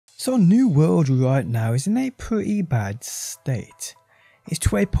So New World right now is in a pretty bad state. It's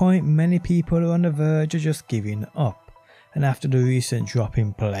to a point many people are on the verge of just giving up, and after the recent drop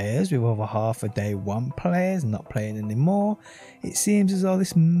in players with over half of day 1 players not playing anymore, it seems as though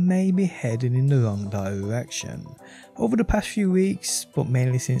this may be heading in the wrong direction. Over the past few weeks, but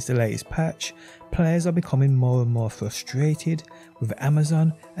mainly since the latest patch, players are becoming more and more frustrated with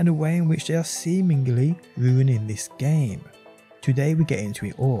Amazon and the way in which they are seemingly ruining this game. Today we get into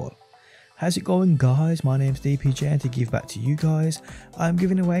it all. How's it going guys? My name's DPJ, and to give back to you guys, I'm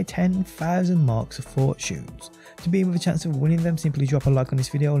giving away 10,000 marks of fortunes. To be in with a chance of winning them, simply drop a like on this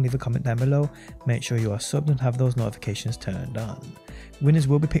video and leave a comment down below. Make sure you are subbed and have those notifications turned on. Winners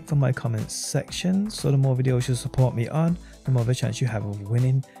will be picked from my comments section, so the more videos you support me on, the more of a chance you have of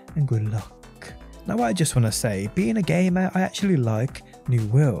winning, and good luck. Now I just want to say, being a gamer, I actually like New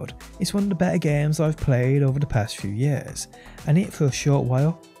World. It's one of the better games I've played over the past few years, and it for a short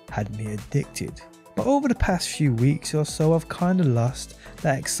while had me addicted. But over the past few weeks or so, I've kind of lost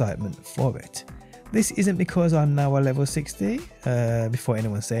that excitement for it. This isn't because I'm now a level 60, before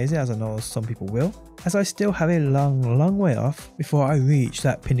anyone says it, as I know some people will, as I still have a long way off before I reach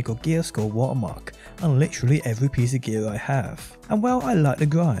that pinnacle gear score watermark on literally every piece of gear I have. And well, I like the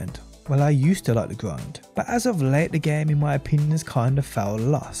grind. Well, I used to like the grind, but as of late the game in my opinion has kind of fell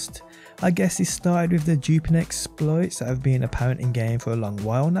lost. I guess it started with the duping exploits that have been apparent in game for a long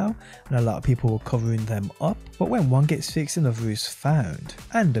while now, and a lot of people were covering them up, but when one gets fixed, another is found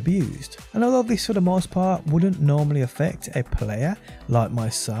and abused. And although this for the most part wouldn't normally affect a player like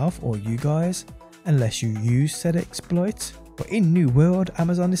myself or you guys unless you use said exploits, but in New World,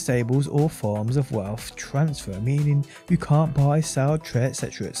 Amazon disables all forms of wealth transfer, meaning you can't buy, sell, trade,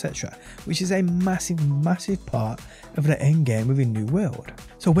 etc, which is a massive part of the end game within New World.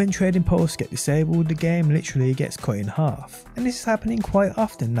 So when trading posts get disabled, the game literally gets cut in half, and this is happening quite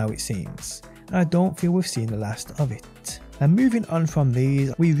often now it seems, and I don't feel we've seen the last of it. Now moving on from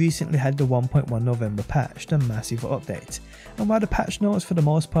these, we recently had the 1.1 November patch, the massive update, and while the patch notes for the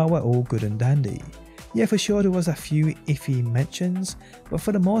most part were all good and dandy, yeah, for sure there was a few iffy mentions, but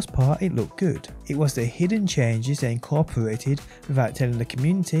for the most part it looked good. It was the hidden changes they incorporated without telling the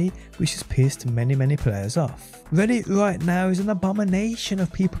community, which has pissed many players off. Reddit right now is an abomination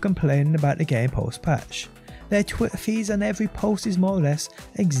of people complaining about the game post patch. Their Twitter feeds and every post is more or less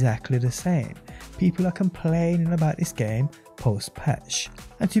exactly the same. People are complaining about this game post patch,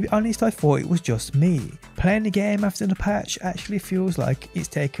 and to be honest, I thought it was just me. Playing the game after the patch actually feels like it's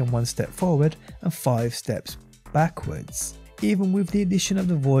taken 1 step forward and 5 steps backwards. Even with the addition of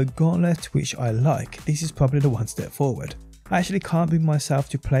the Void Gauntlet, which I like, this is probably the 1 step forward. I actually can't bring myself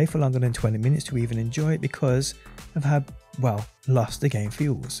to play for longer than 20 minutes to even enjoy it because of how, well, lost the game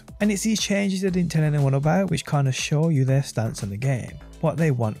feels. And it's these changes I didn't tell anyone about which kind of show you their stance on the game, what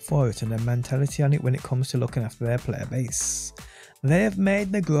they want for it and their mentality on it when it comes to looking after their player base. They have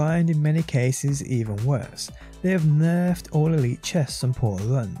made the grind in many cases even worse. They have nerfed all elite chests and poor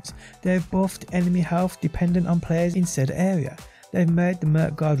runs. They have buffed enemy health dependent on players in said area. They've made the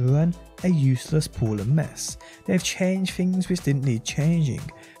Merc Guard run a useless pool of mess. They've changed things which didn't need changing.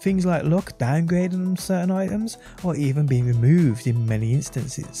 Things like luck downgrading on certain items or even being removed in many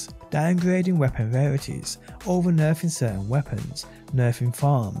instances. Downgrading weapon rarities, over nerfing certain weapons, nerfing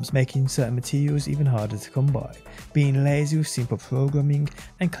farms, making certain materials even harder to come by, being lazy with simple programming,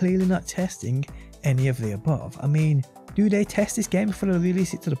 and clearly not testing any of the above. I mean, do they test this game before they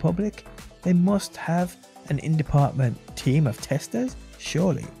release it to the public? They must have an in-department team of testers,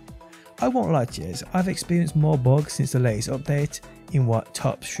 surely. I won't lie to you, I've experienced more bugs since the latest update in what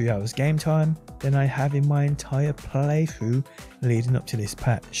tops 3 hours game time than I have in my entire playthrough leading up to this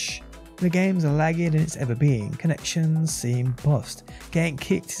patch. The game's laggier than it's ever been, connections seem bust, getting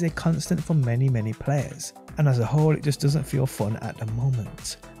kicked is a constant for many players, and as a whole it just doesn't feel fun at the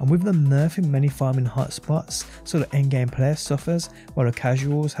moment. And with them nerfing many farming hotspots so the endgame player suffers while the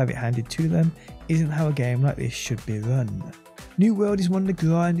casuals have it handed to them isn't how a game like this should be run. New World is one of the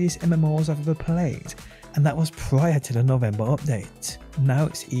grindiest MMOs I've ever played, and that was prior to the November update. Now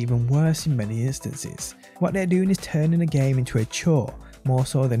it's even worse in many instances. What they're doing is turning the game into a chore, more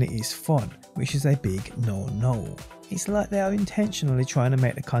so than it is fun, which is a big no. It's like they are intentionally trying to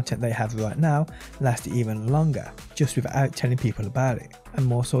make the content they have right now last even longer, just without telling people about it, and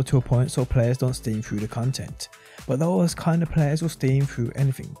more so to a point so players don't steam through the content. But those kind of players will steam through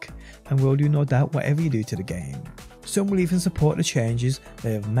anything, and will do no doubt whatever you do to the game. Some will even support the changes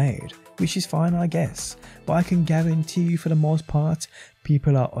they have made, which is fine I guess, but I can guarantee you for the most part,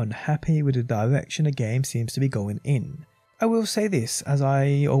 people are unhappy with the direction the game seems to be going in. I will say this, as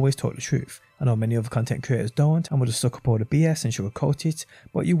I always talk the truth, I know many other content creators don't and will just suck up all the BS and sugarcoat it,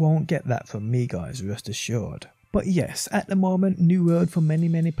 but you won't get that from me guys, rest assured. But yes, at the moment New World for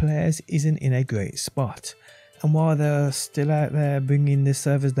many players isn't in a great spot. And while they're still out there bringing the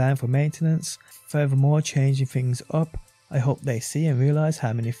servers down for maintenance, furthermore changing things up, I hope they see and realise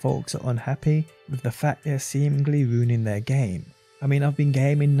how many folks are unhappy with the fact they're seemingly ruining their game. I mean, I've been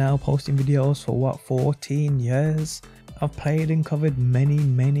gaming now, posting videos for what, 14 years? I've played and covered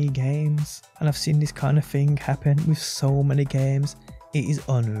many games, and I've seen this kind of thing happen with so many games. It is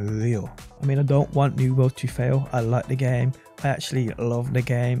unreal. I mean, I don't want New World to fail. I like the game. I actually love the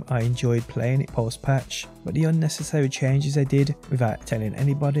game. I enjoyed playing it post patch, but the unnecessary changes they did without telling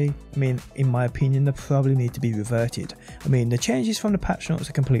anybody, I mean, in my opinion, they probably need to be reverted. I mean, the changes from the patch notes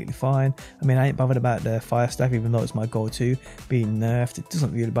are completely fine. I mean, I ain't bothered about the fire staff, even though it's my go-to being nerfed. It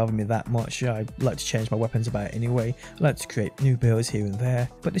doesn't really bother me that much. I like to change my weapons about anyway. I like to create new builds here and there,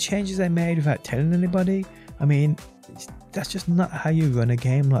 but the changes they made without telling anybody, I mean, that's just not how you run a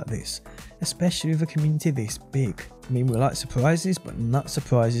game like this, especially with a community this big. I mean, we like surprises, but not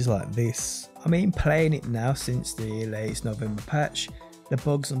surprises like this. I mean, playing it now since the latest November patch, the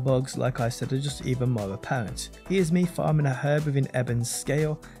bugs, like I said, are just even more apparent. Here's me farming a herb within Eben's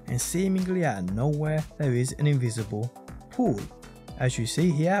scale, and seemingly out of nowhere, there is an invisible pool. As you see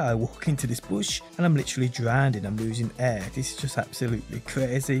here, I walk into this bush and I'm literally drowning, I'm losing air. This is just absolutely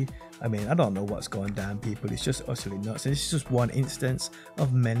crazy. I mean, I don't know what's going down, people. It's just utterly nuts. And this is just one instance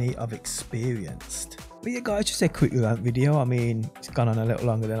of many I've experienced. But yeah guys, just a quick rant video. I mean, it's gone on a little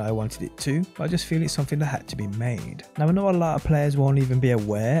longer than I wanted it to, but I just feel it's something that had to be made. Now I know a lot of players won't even be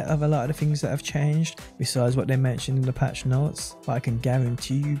aware of a lot of the things that have changed besides what they mentioned in the patch notes, but I can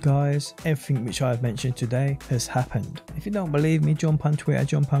guarantee you guys, everything which I've mentioned today has happened. If you don't believe me, jump on Twitter,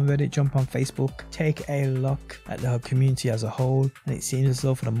 jump on Reddit, jump on Facebook, take a look at the community as a whole, and it seems as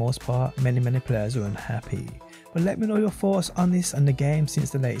though for the most part, many players are unhappy. But let me know your thoughts on this and the game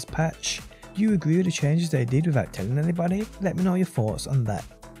since the latest patch. Do you agree with the changes they did without telling anybody? Let me know your thoughts on that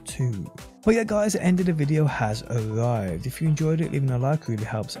too. But yeah guys, the end of the video has arrived. If you enjoyed it, leaving a like really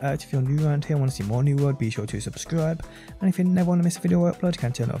helps out. If you're new around here and want to see more New World, be sure to subscribe. And if you never want to miss a video I upload, you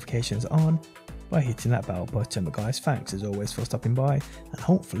can turn notifications on by hitting that bell button. But guys, thanks as always for stopping by, and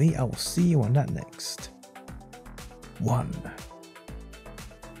hopefully I will see you on that next one.